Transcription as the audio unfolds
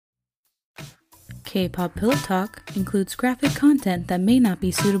K-pop Pillow Talk includes graphic content that may not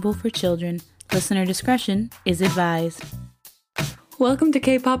be suitable for children. Listener discretion is advised. Welcome to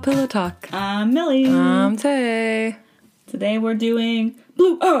K-pop Pillow Talk. I'm Millie. I'm Tay. Today we're doing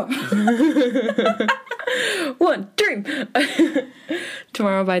Blue One dream.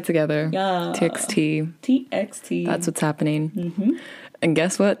 Tomorrow by Together. Yeah. TxT. TxT. That's what's happening. Mm-hmm. And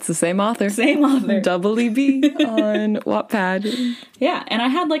guess what? It's the same author. Same author. Double EB on Wattpad. Yeah, and I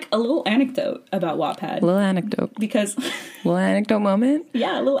had like a little anecdote about Wattpad. Little anecdote. Because... Little anecdote moment?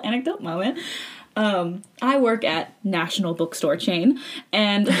 Yeah, a little anecdote moment. I work at National Bookstore chain,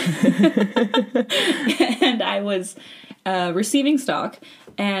 and and I was receiving stock,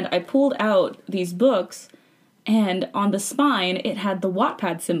 and I pulled out these books, and on the spine it had the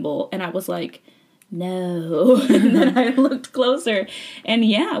Wattpad symbol, and I was like, no. And then I looked closer, and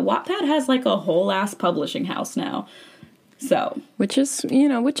yeah, Wattpad has like a whole ass publishing house now. So, which is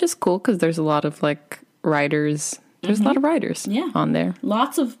cool because there's a lot of like writers. There's a lot of writers on there.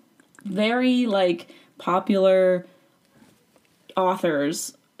 Lots of very like popular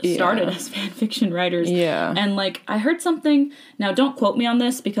authors started as fan fiction writers. Yeah. And like I heard something, now don't quote me on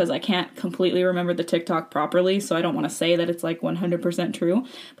this because I can't completely remember the TikTok properly, so I don't want to say that it's like 100% true,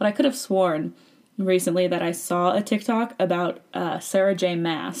 but I could have sworn recently that I saw a TikTok about Sarah J.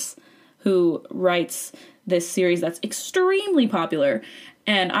 Maas, who writes this series that's extremely popular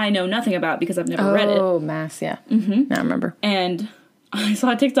and I know nothing about because I've never read it. Oh, Maas, yeah. Mm-hmm. I remember. And I saw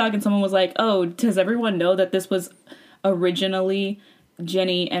a TikTok and someone was like, oh, does everyone know that this was originally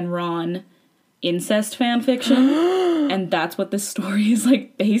Jenny and Ron incest fan fiction? And that's what this story is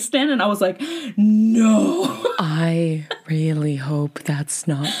like based in? And I was like, no. I really hope that's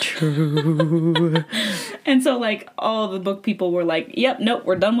not true. And so like all the book people were like, yep, nope,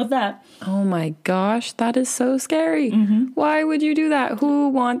 we're done with that. Oh my gosh, that is so scary. Mm-hmm. Why would you do that?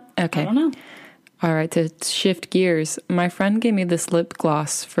 Okay. I don't know. All right, to shift gears, my friend gave me this lip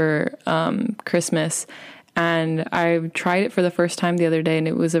gloss for Christmas, and I tried it for the first time the other day, and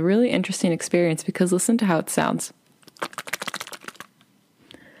it was a really interesting experience because listen to how it sounds.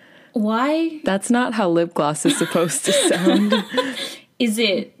 Why? That's not how lip gloss is supposed to sound. Is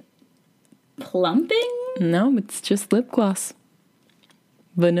it plumping? No, it's just lip gloss.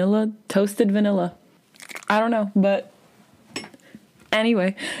 Vanilla, toasted vanilla. I don't know, but...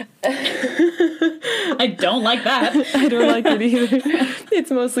 Anyway. I don't like that. I don't like it either. It's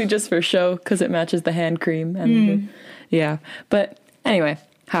mostly just for show because it matches the hand cream. And yeah. But anyway,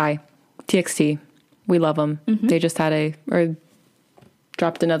 hi. TxT. We love them. Mm-hmm. They just had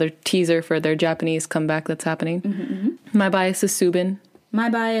dropped another teaser for their Japanese comeback that's happening. Mm-hmm, mm-hmm. My bias is Subin. My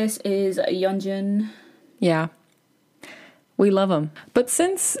bias is Yeonjun. Yeah. We love them. But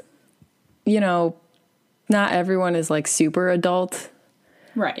since, not everyone is like super adult...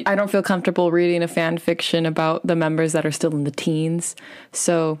 Right. I don't feel comfortable reading a fan fiction about the members that are still in the teens.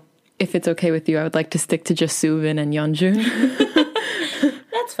 So if it's okay with you, I would like to stick to just Subin and Yeonjun.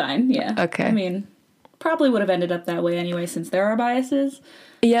 That's fine, yeah. Okay. I mean, probably would have ended up that way anyway since there are biases.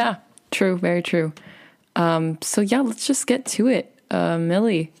 Yeah, true, very true. So yeah, let's just get to it.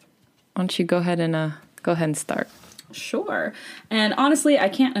 Millie, why don't you go ahead and start. Sure. And honestly, I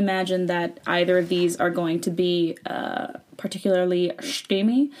can't imagine that either of these are going to be particularly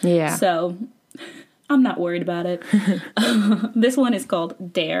steamy. Yeah. So I'm not worried about it. This one is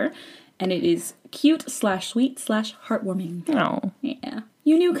called Dare, and it is cute/sweet/heartwarming. Oh. Yeah.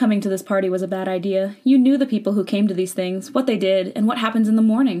 You knew coming to this party was a bad idea. You knew the people who came to these things, what they did, and what happens in the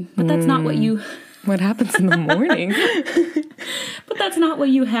morning. But that's not what you... What happens in the morning? But that's not what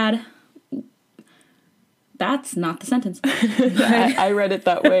you had... That's not the sentence. I read it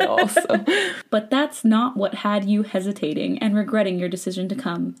that way also. But that's not what had you hesitating and regretting your decision to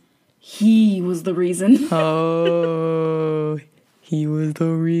come. He was the reason. Oh, he was the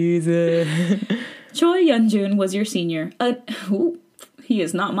reason. Choi Yeonjun was your senior. He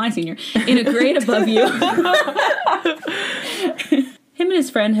is not my senior. In a grade above you. Him and his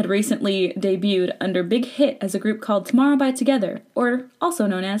friend had recently debuted under big hit as a group called Tomorrow by Together, or also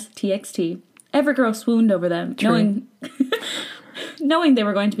known as TxT. Evergirl swooned over them, knowing they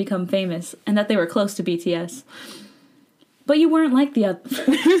were going to become famous and that they were close to BTS. But you weren't like the others.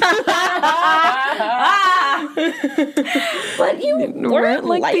 But you weren't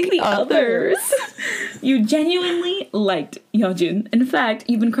like the others. You genuinely liked Yeonjun. In fact,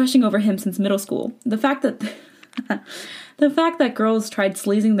 you've been crushing over him since middle school. The fact that girls tried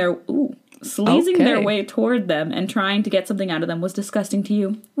sleazing their way toward them and trying to get something out of them was disgusting to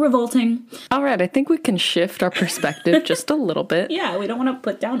you. Revolting. All right, I think we can shift our perspective just a little bit. Yeah, we don't want to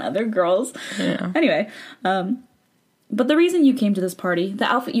put down other girls. Yeah. Anyway, But the reason you came to this party, the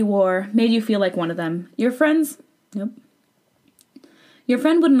outfit you wore, made you feel like one of them. Your friend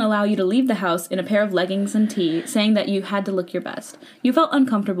wouldn't allow you to leave the house in a pair of leggings and tee, saying that you had to look your best. You felt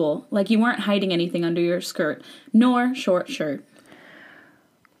uncomfortable, like you weren't hiding anything under your skirt, nor short shirt.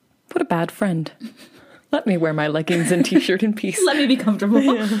 What a bad friend. Let me wear my leggings and t-shirt in peace. Let me be comfortable.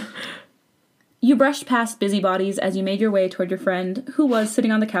 Yeah. You brushed past busybodies as you made your way toward your friend, who was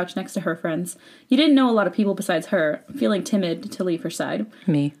sitting on the couch next to her friends. You didn't know a lot of people besides her, feeling timid to leave her side.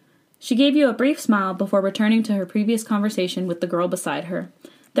 Me. She gave you a brief smile before returning to her previous conversation with the girl beside her,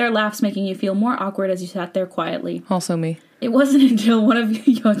 their laughs making you feel more awkward as you sat there quietly. Also me. It wasn't until one of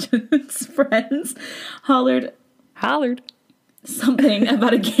Yeonjun's friends hollered something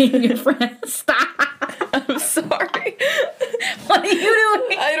about a game your friend... Stop! I'm sorry. What are you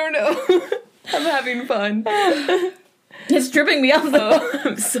doing? I don't know. I'm having fun. It's tripping me up, though.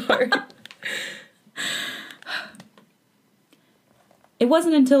 I'm sorry. It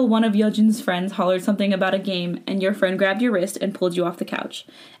wasn't until one of Yeonjun's friends hollered something about a game and your friend grabbed your wrist and pulled you off the couch.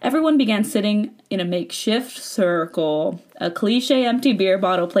 Everyone began sitting in a makeshift circle, a cliche empty beer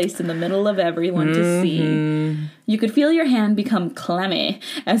bottle placed in the middle of everyone to see. You could feel your hand become clammy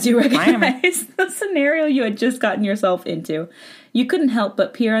as you recognized the scenario you had just gotten yourself into. You couldn't help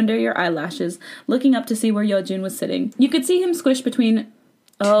but peer under your eyelashes, looking up to see where Yeonjun was sitting. You could see him squish between...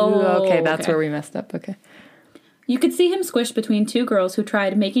 Okay, that's where we messed up. Okay. You could see him squish between two girls who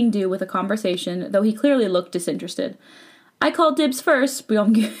tried making do with a conversation, though he clearly looked disinterested. I called dibs first,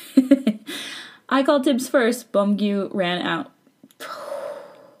 Beomgyu. Beomgyu ran out.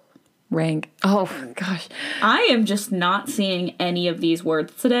 Rang. Oh, gosh. I am just not seeing any of these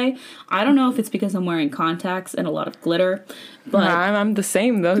words today. I don't know if it's because I'm wearing contacts and a lot of glitter, but... I'm the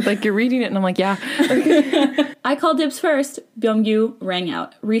same, though. Like, you're reading it, and I'm like, yeah. I called dibs first, Beomgyu rang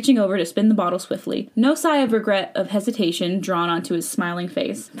out, reaching over to spin the bottle swiftly. No sigh of regret, of hesitation drawn onto his smiling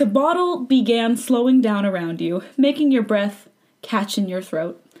face. The bottle began slowing down around you, making your breath catch in your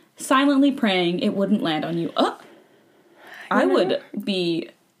throat, silently praying it wouldn't land on you. Oh! I would be...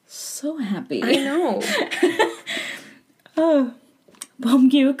 so happy. I know. Oh,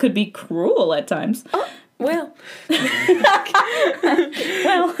 Beomgyu could be cruel at times. Oh, well.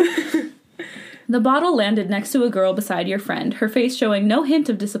 Well. The bottle landed next to a girl beside your friend, her face showing no hint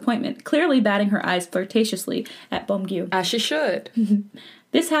of disappointment, clearly batting her eyes flirtatiously at Beomgyu. As she should.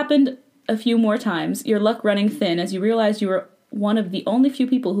 This happened a few more times, your luck running thin as you realized you were one of the only few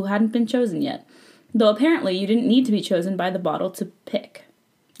people who hadn't been chosen yet. Though apparently you didn't need to be chosen by the bottle to pick.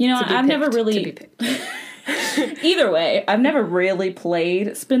 You know, I've never really... Either way, I've never really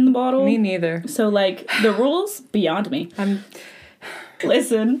played Spin the Bottle. Me neither. So, like, the rules, beyond me.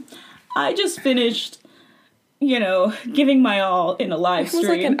 Listen, I just finished, giving my all in a live stream. It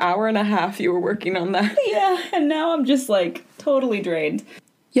was like an hour and a half you were working on that. Yeah, and now I'm just, like, totally drained.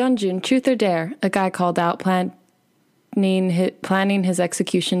 Yeonjun, truth or dare? A guy called out, planning his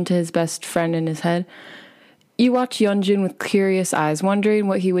execution to his best friend in his head. You watch Yeonjun with curious eyes, wondering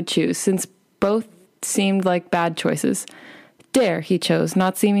what he would choose, since both seemed like bad choices. Dare, he chose,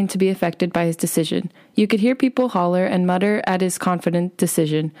 not seeming to be affected by his decision. You could hear people holler and mutter at his confident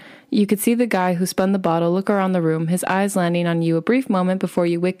decision. You could see the guy who spun the bottle look around the room, his eyes landing on you a brief moment before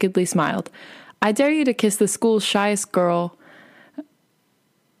you wickedly smiled. I dare you to kiss the school's shyest girl.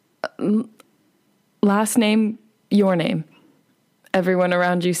 Last name, your name. Everyone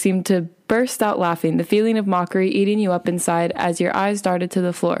around you seemed to burst out laughing, the feeling of mockery eating you up inside as your eyes darted to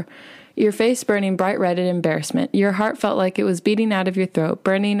the floor. Your face burning bright red in embarrassment. Your heart felt like it was beating out of your throat,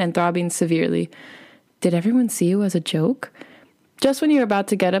 burning and throbbing severely. Did everyone see you as a joke? Just when you were about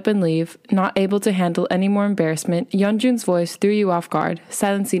to get up and leave, not able to handle any more embarrassment, Yeonjun's voice threw you off guard,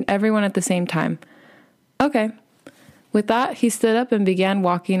 silencing everyone at the same time. Okay. With that, he stood up and began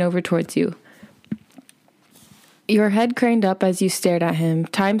walking over towards you. Your head craned up as you stared at him,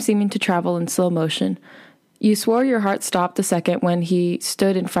 time seeming to travel in slow motion. You swore your heart stopped a second when he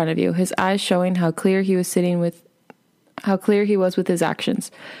stood in front of you, his eyes showing how clear he was with his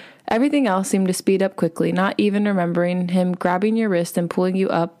actions. Everything else seemed to speed up quickly, not even remembering him grabbing your wrist and pulling you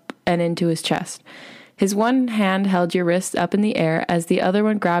up and into his chest. His one hand held your wrist up in the air as the other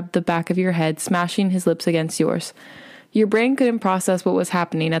one grabbed the back of your head, smashing his lips against yours. Your brain couldn't process what was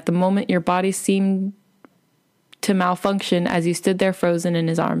happening. At the moment, your body seemed to malfunction as you stood there frozen in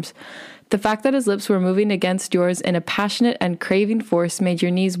his arms. The fact that his lips were moving against yours in a passionate and craving force made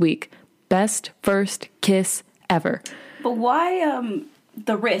your knees weak. Best first kiss ever. But why,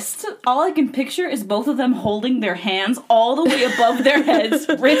 the wrist? All I can picture is both of them holding their hands all the way above their heads,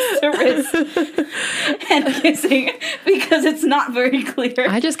 wrist to wrist, and kissing, because it's not very clear.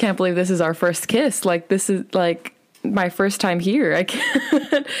 I just can't believe this is our first kiss. Like, this is, like... my first time here. I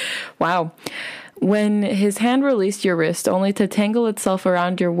can't. Wow. When his hand released your wrist, only to tangle itself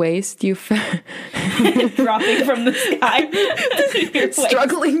around your waist, you dropping from the sky,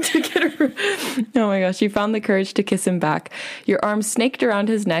 struggling to get her. Oh my gosh! You found the courage to kiss him back. Your arm snaked around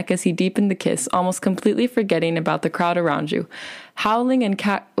his neck as he deepened the kiss, almost completely forgetting about the crowd around you. Howling and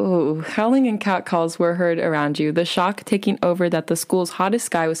cat calls were heard around you, the shock taking over that the school's hottest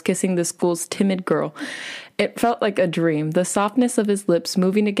guy was kissing the school's timid girl. It felt like a dream. The softness of his lips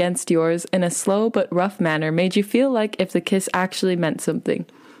moving against yours in a slow but rough manner made you feel like if the kiss actually meant something.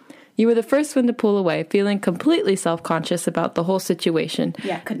 You were the first one to pull away, feeling completely self-conscious about the whole situation.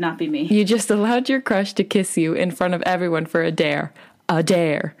 Yeah, could not be me. You just allowed your crush to kiss you in front of everyone for a dare. A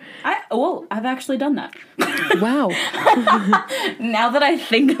dare. I've actually done that. Wow. Now that I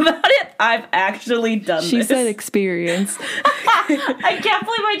think about it, I've actually done she this. She said experience. I can't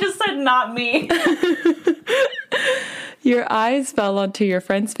believe I just said not me. Your eyes fell onto your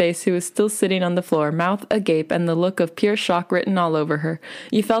friend's face, who was still sitting on the floor, mouth agape and the look of pure shock written all over her.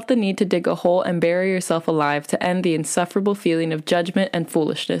 You felt the need to dig a hole and bury yourself alive to end the insufferable feeling of judgment and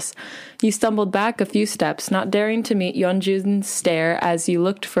foolishness. You stumbled back a few steps, not daring to meet Yeonjun's stare as you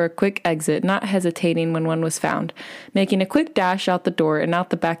looked for a quick exit, not hesitating when one was found, making a quick dash out the door and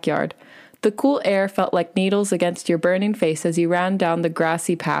out the backyard. The cool air felt like needles against your burning face as you ran down the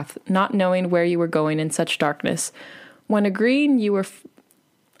grassy path, not knowing where you were going in such darkness. When agreeing you were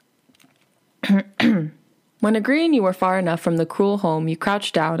far enough from the cruel home, you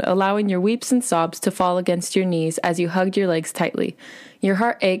crouched down, allowing your weeps and sobs to fall against your knees as you hugged your legs tightly. Your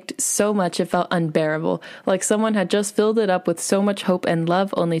heart ached so much it felt unbearable, like someone had just filled it up with so much hope and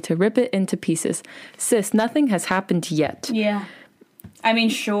love only to rip it into pieces. Sis, nothing has happened yet. Yeah. I mean,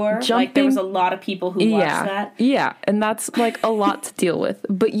 sure, like, there was a lot of people who watched that. Yeah, and that's, like, a lot to deal with.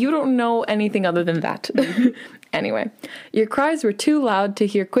 But you don't know anything other than that. Anyway, your cries were too loud to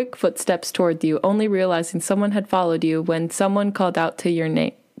hear quick footsteps toward you, only realizing someone had followed you when someone called out your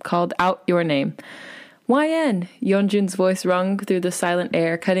name. YN! Yeonjun's voice rung through the silent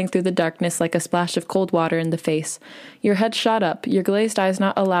air, cutting through the darkness like a splash of cold water in the face. Your head shot up, your glazed eyes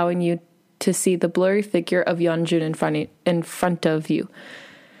not allowing you to see the blurry figure of Yeonjun in front of you.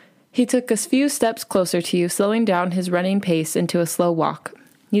 He took a few steps closer to you, slowing down his running pace into a slow walk.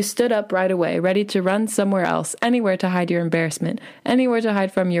 You stood up right away, ready to run somewhere else, anywhere to hide your embarrassment, anywhere to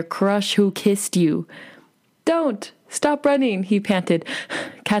hide from your crush who kissed you. Don't! Stop running, he panted,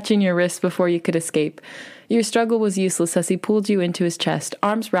 catching your wrist before you could escape. Your struggle was useless as he pulled you into his chest,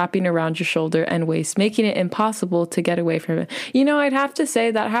 arms wrapping around your shoulder and waist, making it impossible to get away from it. You know, I'd have to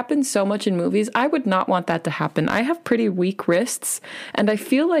say that happens so much in movies. I would not want that to happen. I have pretty weak wrists, and I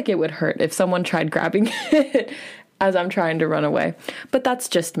feel like it would hurt if someone tried grabbing it as I'm trying to run away. But that's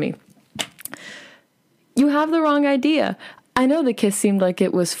just me. You have the wrong idea. I know the kiss seemed like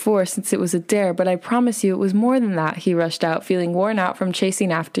it was forced since it was a dare, but I promise you it was more than that, he rushed out, feeling worn out from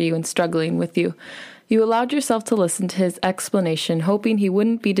chasing after you and struggling with you. You allowed yourself to listen to his explanation, hoping he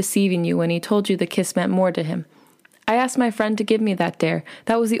wouldn't be deceiving you when he told you the kiss meant more to him. I asked my friend to give me that dare.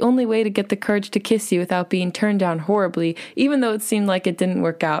 That was the only way to get the courage to kiss you without being turned down horribly, even though it seemed like it didn't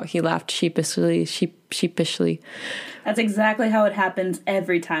work out, he laughed sheepishly. That's exactly how it happens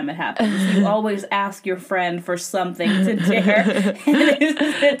every time it happens. You always ask your friend for something to dare, and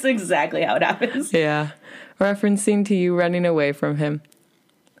it's exactly how it happens. Yeah. Referencing to you running away from him.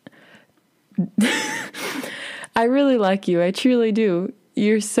 I really like you. I truly do.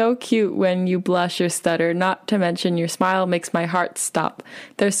 You're so cute when you blush or stutter, not to mention your smile makes my heart stop.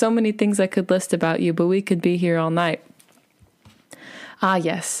 There's so many things I could list about you, but we could be here all night. Ah,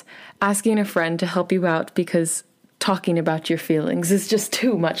 yes. Asking a friend to help you out because talking about your feelings is just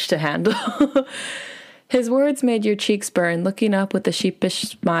too much to handle. His words made your cheeks burn, looking up with a sheepish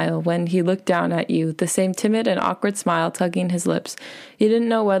smile when he looked down at you, the same timid and awkward smile tugging his lips. You didn't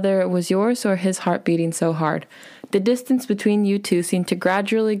know whether it was yours or his heart beating so hard. The distance between you two seemed to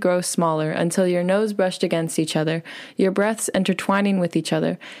gradually grow smaller until your nose brushed against each other, your breaths intertwining with each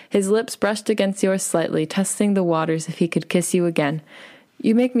other. His lips brushed against yours slightly, testing the waters if he could kiss you again.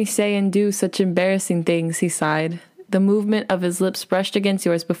 You make me say and do such embarrassing things, he sighed. The movement of his lips brushed against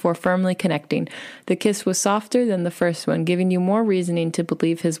yours before firmly connecting. The kiss was softer than the first one, giving you more reasoning to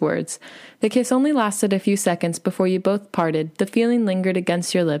believe his words. The kiss only lasted a few seconds before you both parted. The feeling lingered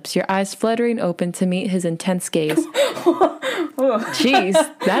against your lips, your eyes fluttering open to meet his intense gaze. Jeez,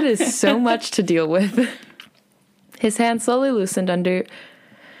 that is so much to deal with. His hand slowly loosened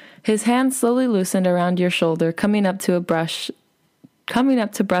around your shoulder, coming up to brush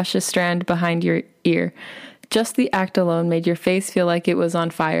a strand behind your ear. Just the act alone made your face feel like it was on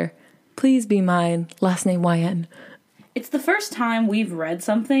fire. Please be mine. Last name YN. it's the first time we've read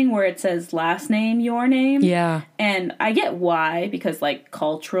something where it says last name, your name. Yeah. And I get why, because, like,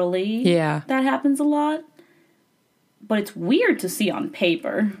 culturally, yeah, that happens a lot. But it's weird to see on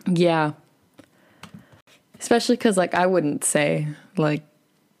paper. Yeah. Especially because, like, I wouldn't say, like,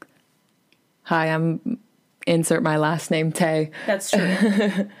 hi, I'm insert my last name, Tay. That's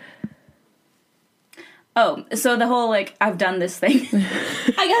true. Oh, so the whole, like, I've done this thing.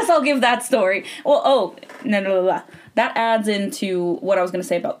 I guess I'll give that story. Well, no. That adds into what I was going to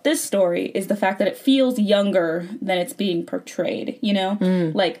say about this story, is the fact that it feels younger than it's being portrayed, you know?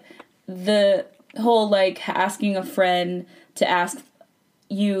 Like, the whole, like, asking a friend to ask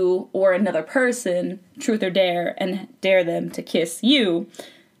you or another person, truth or dare, and dare them to kiss you.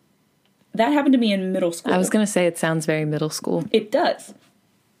 That happened to me in middle school. I was going to say it sounds very middle school. It does.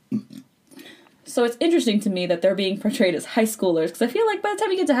 So it's interesting to me that they're being portrayed as high schoolers, because I feel like by the time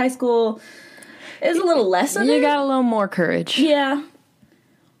you get to high school, it's a little less of it. You got a little more courage. Yeah.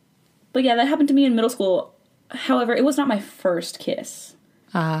 But yeah, that happened to me in middle school. However, it was not my first kiss.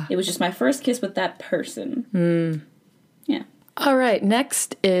 It was just my first kiss with that person. Yeah. All right,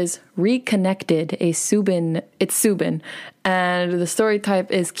 next is Reconnected, it's Subin, and the story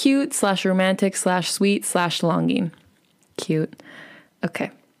type is cute/romantic/sweet/longing. Cute.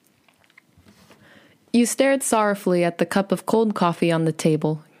 Okay. You stared sorrowfully at the cup of cold coffee on the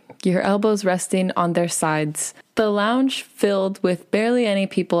table, your elbows resting on their sides. The lounge filled with barely any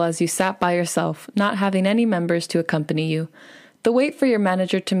people as you sat by yourself, not having any members to accompany you. The wait for your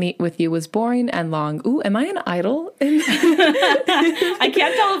manager to meet with you was boring and long. Ooh, am I an idol? I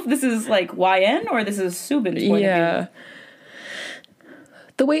can't tell if this is like YN or this is Subin's point of view.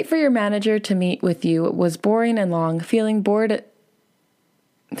 The wait for your manager to meet with you was boring and long, feeling bored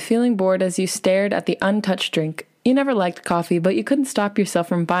as you stared at the untouched drink. You never liked coffee, but you couldn't stop yourself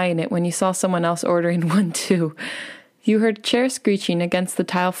from buying it when you saw someone else ordering one too. You heard a chair screeching against the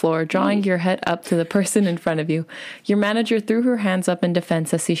tile floor, drawing your head up to the person in front of you. Your manager threw her hands up in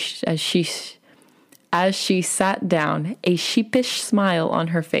defense as she sat down, a sheepish smile on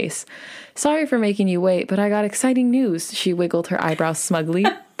her face. Sorry for making you wait, but I got exciting news. She wiggled her eyebrows smugly,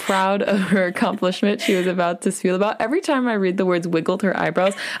 proud of her accomplishment she was about to spiel about. Every time I read the words "wiggled her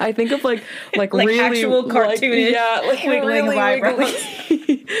eyebrows," I think of like really actual cartoonish, like wiggling really of eyebrows.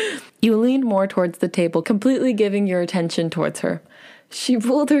 You leaned more towards the table, completely giving your attention towards her. She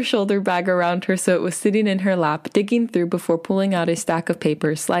pulled her shoulder bag around her so it was sitting in her lap, digging through before pulling out a stack of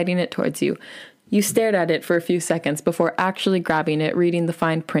papers, sliding it towards you. You stared at it for a few seconds before actually grabbing it, reading the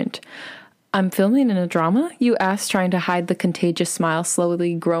fine print. I'm filming in a drama? You asked, trying to hide the contagious smile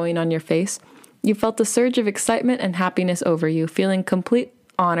slowly growing on your face. You felt a surge of excitement and happiness over you, feeling complete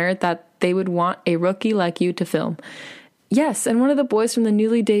honor that they would want a rookie like you to film. Yes, and one of the boys from the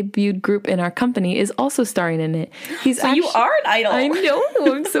newly debuted group in our company is also starring in it. You are an idol. I know,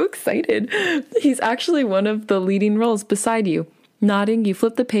 I'm so excited. He's actually one of the leading roles beside you. Nodding, you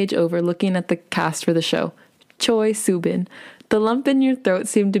flip the page over, looking at the cast for the show. Choi Subin. The lump in your throat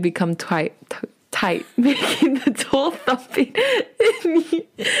seemed to become tight, making the dull thumping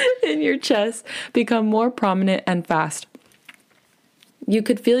in your chest become more prominent and fast. You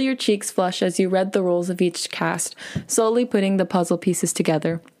could feel your cheeks flush as you read the roles of each cast, slowly putting the puzzle pieces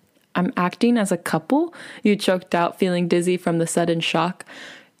together. I'm acting as a couple? You choked out, feeling dizzy from the sudden shock.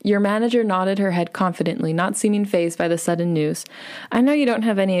 Your manager nodded her head confidently, not seeming fazed by the sudden news. I know you don't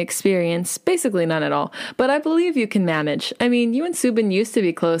have any experience, basically none at all, but I believe you can manage. I mean, you and Subin used to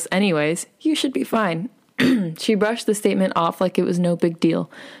be close anyways. You should be fine. She brushed the statement off like it was no big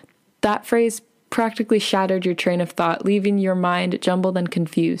deal. That phrase practically shattered your train of thought, leaving your mind jumbled and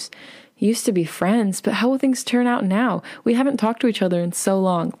confused. Used to be friends, but how will things turn out now? We haven't talked to each other in so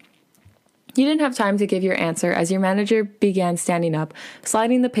long. You didn't have time to give your answer as your manager began standing up,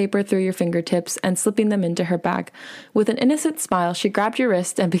 sliding the paper through your fingertips and slipping them into her bag. With an innocent smile, she grabbed your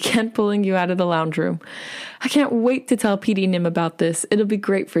wrist and began pulling you out of the lounge room. I can't wait to tell PD Nim about this. It'll be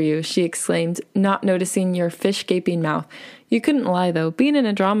great for you, she exclaimed, not noticing your fish-gaping mouth. You couldn't lie, though. Being in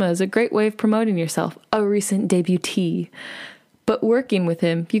a drama is a great way of promoting yourself, a recent debutee. But working with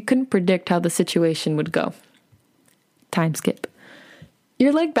him, you couldn't predict how the situation would go. Time skip.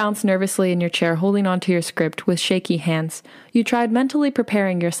 Your leg bounced nervously in your chair, holding onto your script with shaky hands. You tried mentally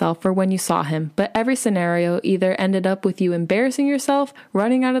preparing yourself for when you saw him, but every scenario either ended up with you embarrassing yourself,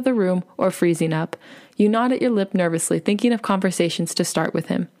 running out of the room, or freezing up. You gnawed at your lip nervously, thinking of conversations to start with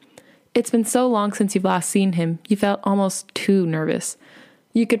him. It's been so long since you've last seen him, you felt almost too nervous.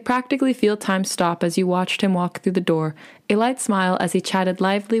 You could practically feel time stop as you watched him walk through the door, a light smile as he chatted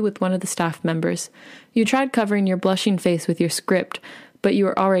lively with one of the staff members. You tried covering your blushing face with your script, but you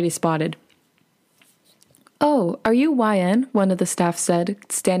were already spotted. "Oh, are you YN?" one of the staff said,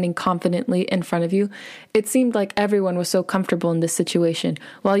 standing confidently in front of you. It seemed like everyone was so comfortable in this situation,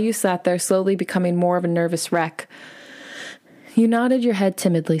 while you sat there slowly becoming more of a nervous wreck. You nodded your head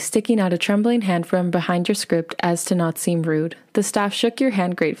timidly, sticking out a trembling hand from behind your script as to not seem rude. The staff shook your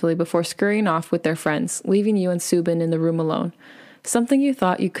hand gratefully before scurrying off with their friends, leaving you and Subin in the room alone. Something you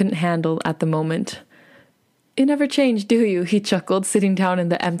thought you couldn't handle at the moment. "You never change, do you?" he chuckled, sitting down in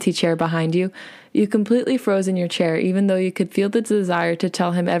the empty chair behind you. You completely froze in your chair, even though you could feel the desire to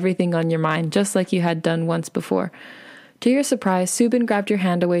tell him everything on your mind, just like you had done once before. To your surprise, Subin grabbed your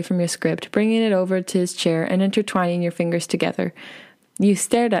hand away from your script, bringing it over to his chair and intertwining your fingers together. You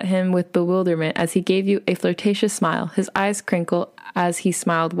stared at him with bewilderment as he gave you a flirtatious smile, his eyes crinkled as he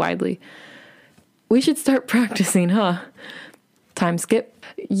smiled widely. "We should start practicing, huh?" Time skip.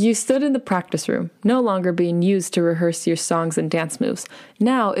 You stood in the practice room, no longer being used to rehearse your songs and dance moves.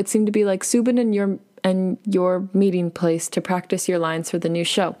 Now it seemed to be like Subin and your meeting place to practice your lines for the new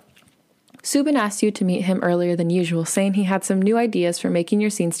show. Subin asked you to meet him earlier than usual, saying he had some new ideas for making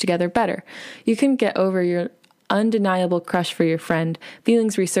your scenes together better. You couldn't get over your undeniable crush for your friend,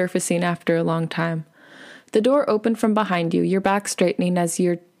 feelings resurfacing after a long time. The door opened from behind you, your back straightening as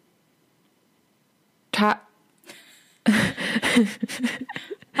your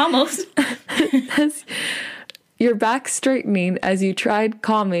Almost. Your back straightening as you tried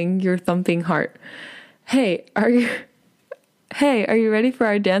calming your thumping heart. Hey, are you ready for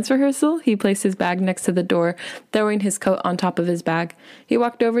our dance rehearsal?" He placed his bag next to the door, throwing his coat on top of his bag. He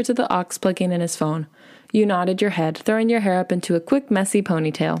walked over to the aux, plugging in his phone. You nodded your head, throwing your hair up into a quick, messy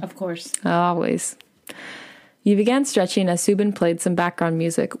ponytail. Of course. Always. You began stretching as Subin played some background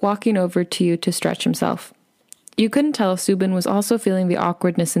music, walking over to you to stretch himself. You couldn't tell if Subin was also feeling the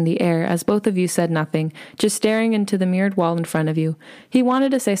awkwardness in the air, as both of you said nothing, just staring into the mirrored wall in front of you. He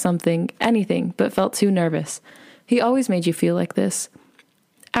wanted to say something, anything, but felt too nervous. He always made you feel like this.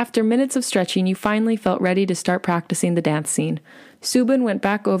 After minutes of stretching, you finally felt ready to start practicing the dance scene. Subin went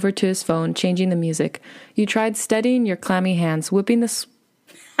back over to his phone, changing the music. You tried steadying your clammy hands, whipping the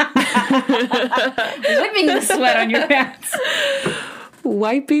sweat on your pants.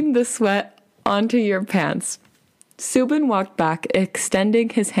 Wiping the sweat onto your pants. Subin walked back, extending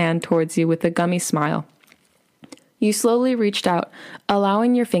his hand towards you with a gummy smile. You slowly reached out,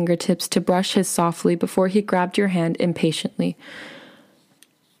 allowing your fingertips to brush his softly before he grabbed your hand impatiently.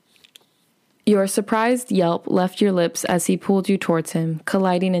 Your surprised yelp left your lips as he pulled you towards him,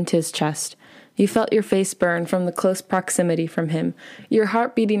 colliding into his chest. You felt your face burn from the close proximity from him, your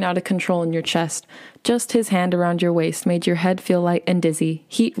heart beating out of control in your chest. Just his hand around your waist made your head feel light and dizzy,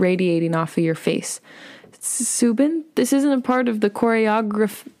 heat radiating off of your face. "Subin, this isn't a part of the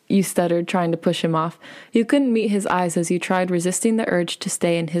choreography," you stuttered, trying to push him off. You couldn't meet his eyes as you tried resisting the urge to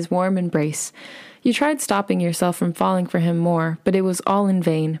stay in his warm embrace. You tried stopping yourself from falling for him more, but it was all in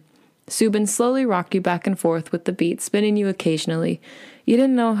vain. Subin slowly rocked you back and forth with the beat, spinning you occasionally. You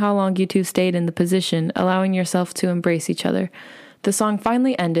didn't know how long you two stayed in the position, allowing yourself to embrace each other. The song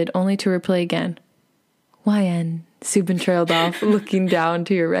finally ended, only to replay again. "YN," Subin trailed off, looking down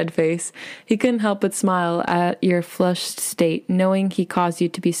to your red face. He couldn't help but smile at your flushed state, knowing he caused you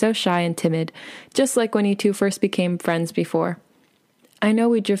to be so shy and timid, just like when you two first became friends before. "I know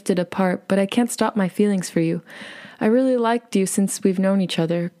we drifted apart, but I can't stop my feelings for you. I really liked you since we've known each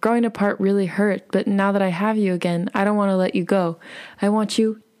other. Growing apart really hurt, but now that I have you again, I don't want to let you go. I want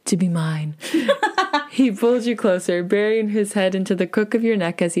you to be mine." He pulled you closer, burying his head into the crook of your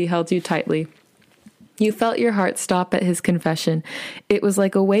neck as he held you tightly. You felt your heart stop at his confession. It was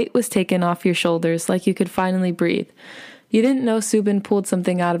like a weight was taken off your shoulders, like you could finally breathe. You didn't know Subin pulled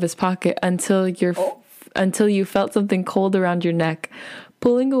something out of his pocket until you felt something cold around your neck.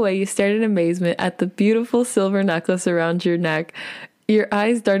 Pulling away, you stared in amazement at the beautiful silver necklace around your neck. Your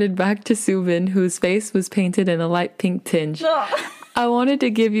eyes darted back to Subin, whose face was painted in a light pink tinge. "I wanted to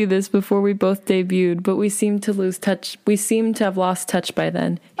give you this before we both debuted, but we seemed to lose touch. We seemed to have lost touch by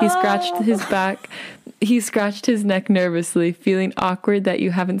then." He scratched his back. He scratched his neck nervously, feeling awkward that you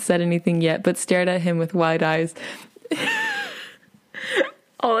haven't said anything yet, but stared at him with wide eyes.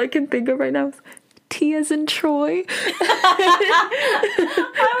 All I can think of right now is T as in Troy.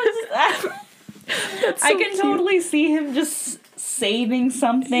 I can totally see him just saving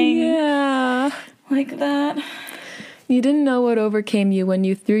something. Yeah. Like that. You didn't know what overcame you when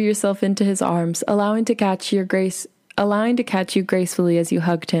you threw yourself into his arms, allowing to catch you gracefully as you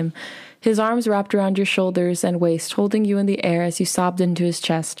hugged him. His arms wrapped around your shoulders and waist, holding you in the air as you sobbed into his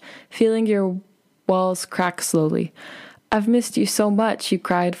chest, feeling your walls crack slowly. I've missed you so much, you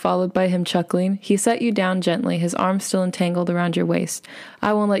cried, followed by him chuckling. He set you down gently, his arms still entangled around your waist.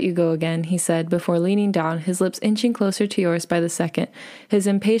 I won't let you go again, he said, before leaning down, his lips inching closer to yours by the second. His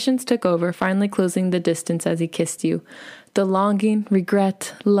impatience took over, finally closing the distance as he kissed you. The longing,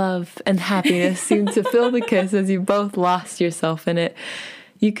 regret, love, and happiness seemed to fill the kiss as you both lost yourself in it.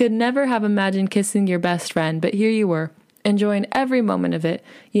 You could never have imagined kissing your best friend, but here you were, enjoying every moment of it.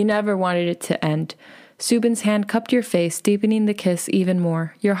 You never wanted it to end. Subin's hand cupped your face, deepening the kiss even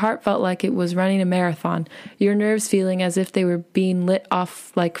more. Your heart felt like it was running a marathon, your nerves feeling as if they were being lit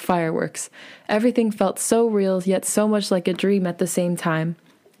off like fireworks. Everything felt so real, yet so much like a dream at the same time.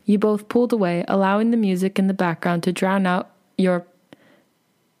 You both pulled away, allowing the music in the background to drown out your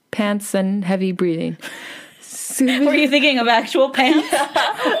pants and heavy breathing. Were you thinking of actual pants?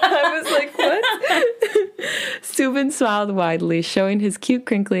 I was like, what? Subin smiled widely, showing his cute,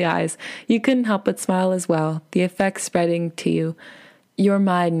 crinkly eyes. You couldn't help but smile as well, the effect spreading to you. You're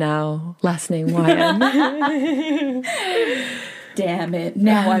mine now, last name YM. Damn it,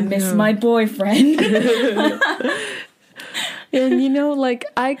 now I miss my boyfriend. And, you know, like,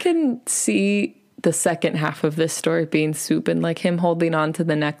 I can see the second half of this story being Subin, like him holding on to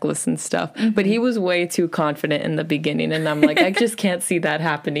the necklace and stuff. Mm-hmm. But he was way too confident in the beginning, and I'm like, I just can't see that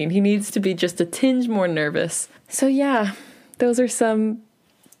happening. He needs to be just a tinge more nervous. So yeah, those are some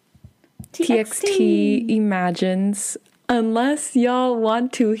TxT imagines. Unless y'all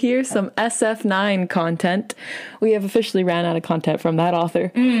want to hear some SF9 content, we have officially ran out of content from that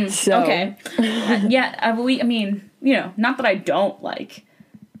author. Okay. I mean, you know, not that I don't like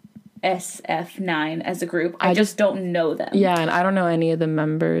SF9 as a group. I just don't know them. Yeah, and I don't know any of the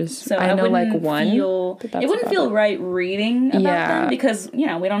members. So I know like one. It wouldn't feel right reading about them because, you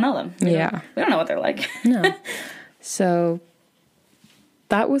know, we don't know them. We don't know what they're like. No. So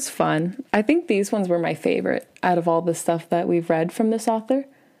that was fun. I think these ones were my favorite out of all the stuff that we've read from this author.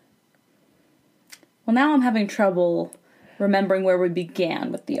 Well, now I'm having trouble remembering where we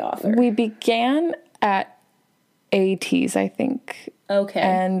began with the author. We began at ATs, I think. Okay.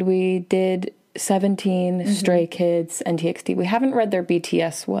 And we did 17, Stray Kids, and TxT. We haven't read their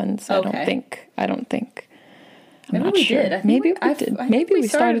BTS ones, I don't think. Maybe we did. Maybe we did. Maybe we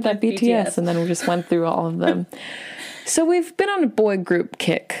started at BTS and then we just went through all of them. So we've been on a boy group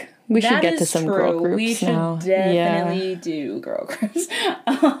kick. We should get to some girl groups now. We should definitely do girl groups.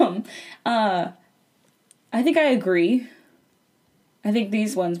 I think I agree. I think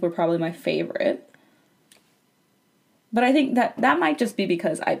these ones were probably my favorite. But I think that might just be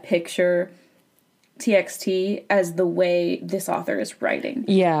because I picture TxT as the way this author is writing.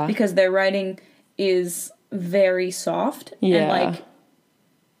 Yeah. Because their writing is very soft. Yeah. And, like,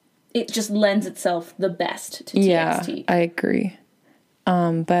 it just lends itself the best to TxT. Yeah, I agree.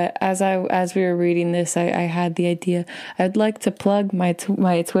 But as we were reading this, I had the idea. I'd like to plug my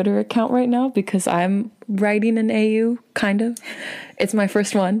Twitter account right now because I'm writing an AU, kind of. It's my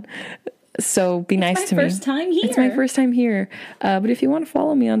first one. So be nice to me. It's my first time here. It's my first time here. But if you want to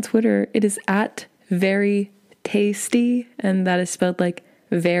follow me on Twitter, it is at very tasty, and that is spelled like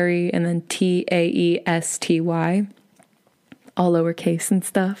very and then TAESTY, all lowercase and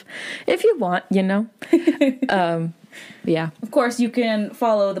stuff. If you want, you know. Yeah. Of course, you can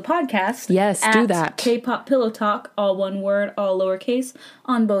follow the podcast. Yes, do that. K-Pop Pillow Talk, all one word, all lowercase,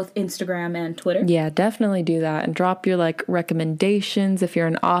 on both Instagram and Twitter. Yeah, definitely do that. And drop your, like, recommendations. If you're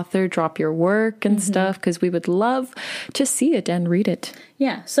an author, drop your work and stuff, because we would love to see it and read it.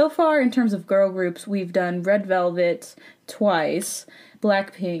 Yeah. So far, in terms of girl groups, we've done Red Velvet twice,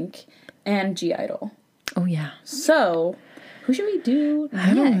 Blackpink, and G-Idol. Oh, yeah. So, who should we do next?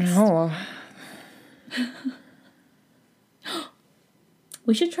 I don't know.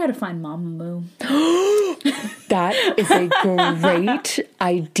 We should try to find Mamamoo. That is a great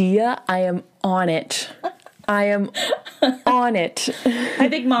idea. I am on it. I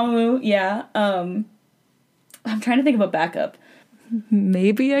think Mamamoo, yeah. I'm trying to think of a backup.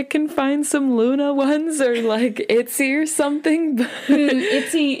 Maybe I can find some Luna ones or like ITZY or something.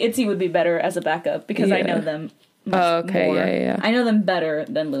 ITZY would be better as a backup because I know them much more. Yeah. I know them better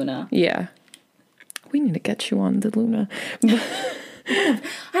than Luna. Yeah. We need to get you on the Luna. I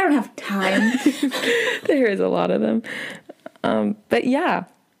don't have time. There is a lot of them. But yeah.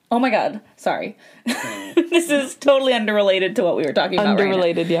 Oh my god. Sorry. This is totally underrelated to what we were talking about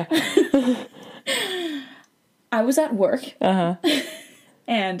Underrelated, yeah. I was at work.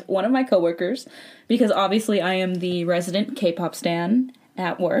 And one of my coworkers, because obviously I am the resident K-pop stan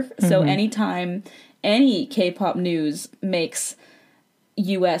at work, so anytime any K-pop news makes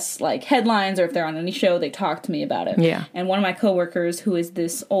US like headlines, or if they're on any show, they talk to me about it. Yeah. And one of my coworkers, who is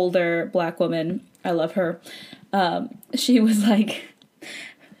this older Black woman, I love her. She was like,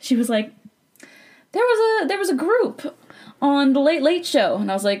 there was a group on the Late Late Show,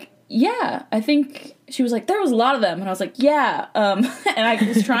 and I was like, yeah, I think. She was like, there was a lot of them. And I was like, yeah. And I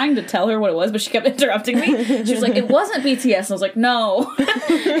was trying to tell her what it was, but she kept interrupting me. She was like, it wasn't BTS. And I was like, no.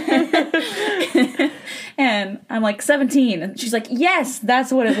 And I'm like, 17. And she's like, yes,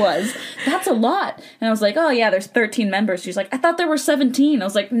 that's what it was. That's a lot. And I was like, oh, yeah, there's 13 members. She's like, I thought there were 17. I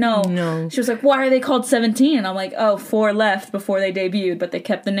was like, no. She was like, why are they called 17? And I'm like, oh, 4 left before they debuted, but they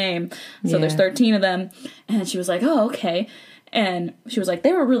kept the name. So there's 13 of them. And she was like, oh, okay. And she was like,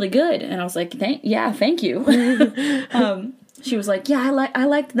 they were really good. And I was like, thank you. She was like, yeah, I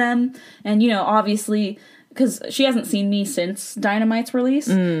liked them. And, obviously, because she hasn't seen me since Dynamite's release.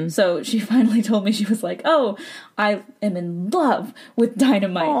 So she finally told me, she was like, oh, I am in love with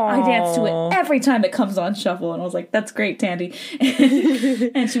Dynamite. Aww. I dance to it every time it comes on Shuffle. And I was like, that's great, Tandy.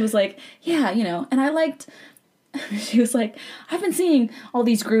 And she was like, yeah, and I liked... She was like, I've been seeing all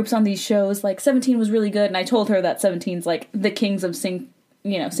these groups on these shows, like 17 was really good, and I told her that 17's like the kings of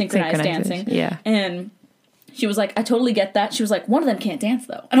synchronized dancing. Yeah. And she was like, I totally get that. She was like, one of them can't dance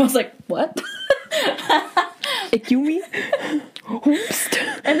though. And I was like, what? You mean? Oops.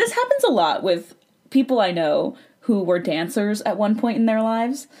 And this happens a lot with people I know who were dancers at one point in their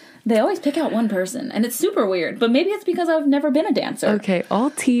lives. They always pick out one person, and it's super weird, but maybe it's because I've never been a dancer. Okay, all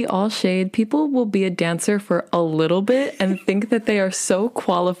tea, all shade. People will be a dancer for a little bit and think that they are so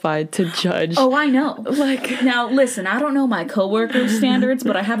qualified to judge. Oh, I know. Now, listen, I don't know my coworkers' standards,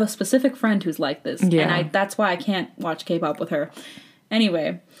 but I have a specific friend who's like this, and that's why I can't watch K-pop with her.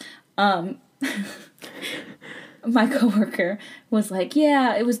 Anyway, my coworker was like,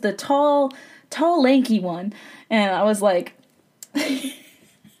 yeah, it was the tall, lanky one, and I was like...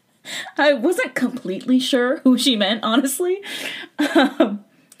 I wasn't completely sure who she meant, honestly.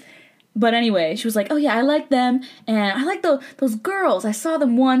 But anyway, she was like, oh yeah, I like them, and I like those girls. I saw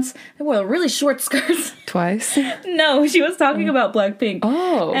them once. They wore really short skirts. Twice? No, she was talking about Blackpink.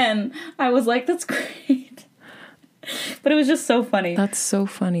 Oh. And I was like, that's great. But it was just so funny. That's so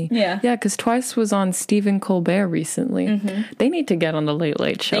funny. Yeah. Yeah, because Twice was on Stephen Colbert recently. Mm-hmm. They need to get on the Late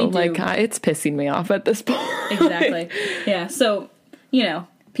Late Show. It's pissing me off at this point. Exactly. Yeah, so,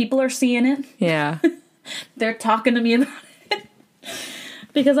 people are seeing it. Yeah. They're talking to me about it.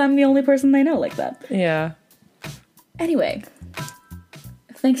 Because I'm the only person they know like that. Yeah. Anyway.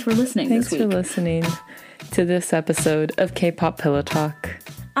 Thanks for listening this week. Thanks for listening to this episode of K-Pop Pillow Talk.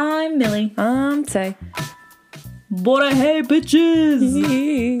 I'm Millie. I'm Tay. But I hate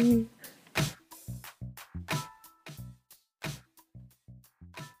bitches!